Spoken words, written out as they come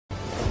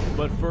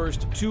But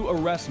first, 2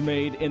 arrests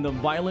made in the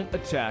violent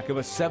attack of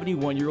a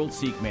 71-year-old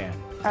Sikh man.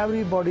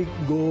 Everybody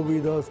go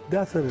with us.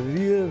 That's a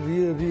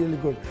really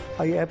good.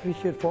 I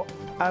appreciate for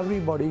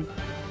everybody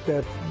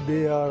that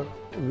they are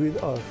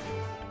with us.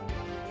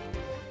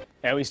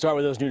 And we start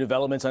with those new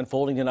developments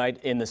unfolding tonight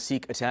in the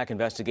Sikh attack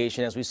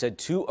investigation. As we said,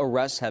 2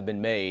 arrests have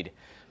been made.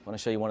 I want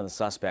to show you one of the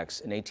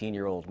suspects, an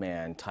 18-year-old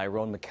man,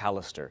 Tyrone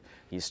McAllister.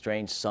 He's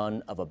estranged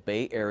son of a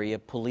Bay Area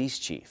police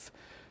chief.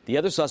 The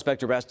other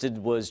suspect arrested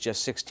was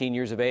just 16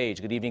 years of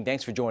age. Good evening.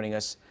 Thanks for joining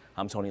us.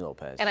 I'm Tony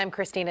Lopez. And I'm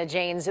Christina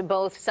Janes.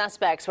 Both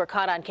suspects were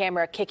caught on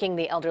camera kicking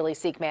the elderly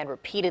Sikh man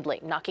repeatedly,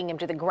 knocking him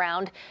to the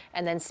ground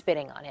and then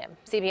spitting on him.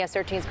 CBS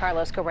 13's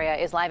Carlos Correa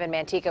is live in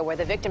Manteca, where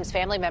the victim's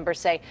family members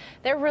say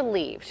they're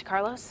relieved.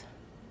 Carlos?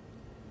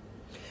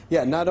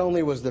 Yeah, not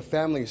only was the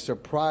family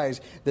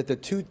surprised that the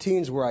 2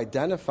 teens were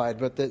identified,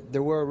 but that they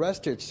were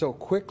arrested so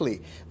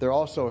quickly. They're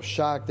also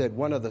shocked that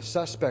one of the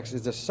suspects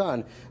is the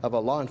son of a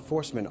law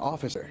enforcement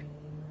officer.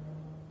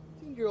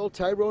 16-year-old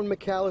Tyrone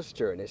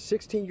McAllister and his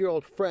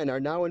 16-year-old friend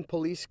are now in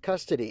police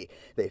custody.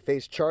 They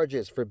face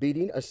charges for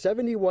beating a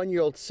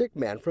 71-year-old Sikh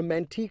man from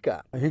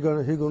Manteca. He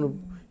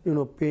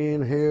gonna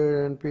pain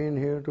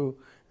here too,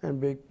 and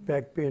big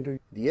back pain too.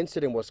 The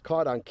incident was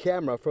caught on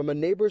camera from a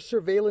neighbor's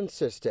surveillance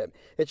system.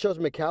 It shows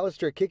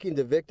McAllister kicking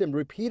the victim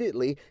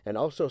repeatedly and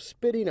also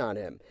spitting on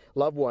him.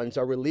 Loved ones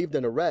are relieved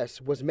an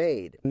arrest was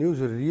made. News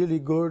is really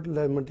good.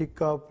 The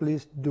Manteca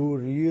police do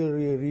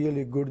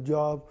really good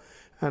job,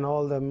 and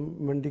all the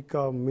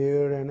Manteca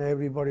mayor and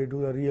everybody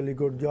do a really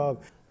good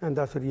job, and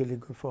that's really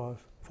good for us,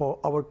 for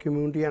our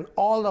community and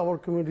all our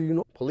community,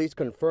 Police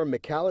confirm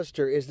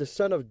McAllister is the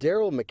son of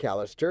Daryl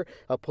McAllister,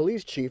 a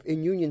police chief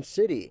in Union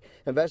City.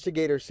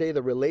 Investigators say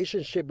the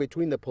relationship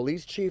between the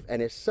police chief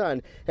and his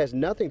son has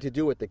nothing to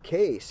do with the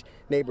case.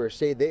 Neighbors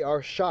say they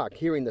are shocked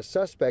hearing the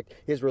suspect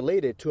is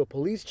related to a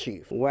police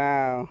chief.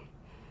 Wow,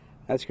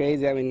 that's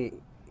crazy. I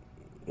mean,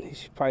 he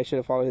probably should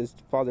have followed his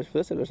father's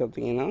footsteps or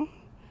something,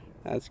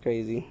 That's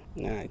crazy.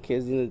 Nah,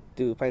 kids need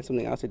to find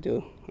something else to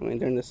do. I mean,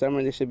 during the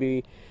summer, they should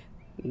be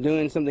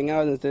doing something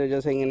else instead of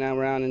just hanging out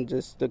around and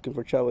just looking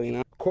for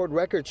trouble, Court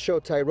records show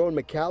Tyrone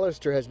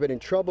McAllister has been in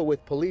trouble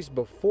with police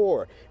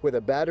before, with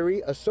a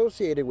battery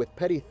associated with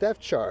petty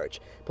theft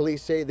charge.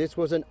 Police say this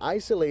was an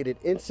isolated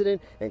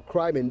incident, and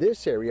crime in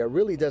this area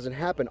really doesn't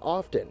happen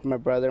often. My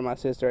brother, my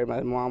sister, and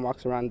my mom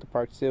walks around the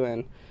park too,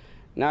 and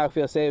now I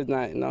feel safe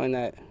not knowing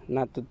that,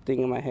 not the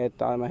thing in my head,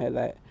 thought in my head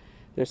that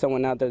there's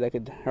someone out there that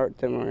could hurt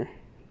them or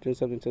do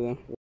something to them.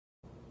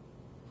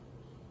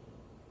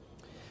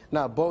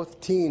 Now,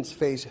 both teens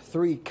face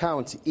 3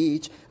 counts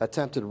each: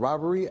 attempted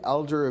robbery,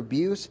 elder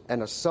abuse,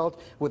 and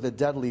assault with a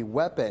deadly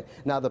weapon.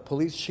 Now, the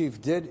police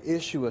chief did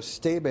issue a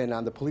statement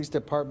on the police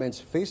department's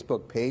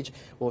Facebook page.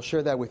 We'll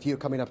share that with you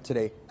coming up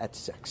today at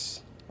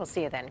 6. We'll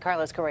see you then.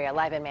 Carlos Correa,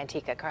 live in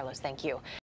Manteca. Carlos, thank you.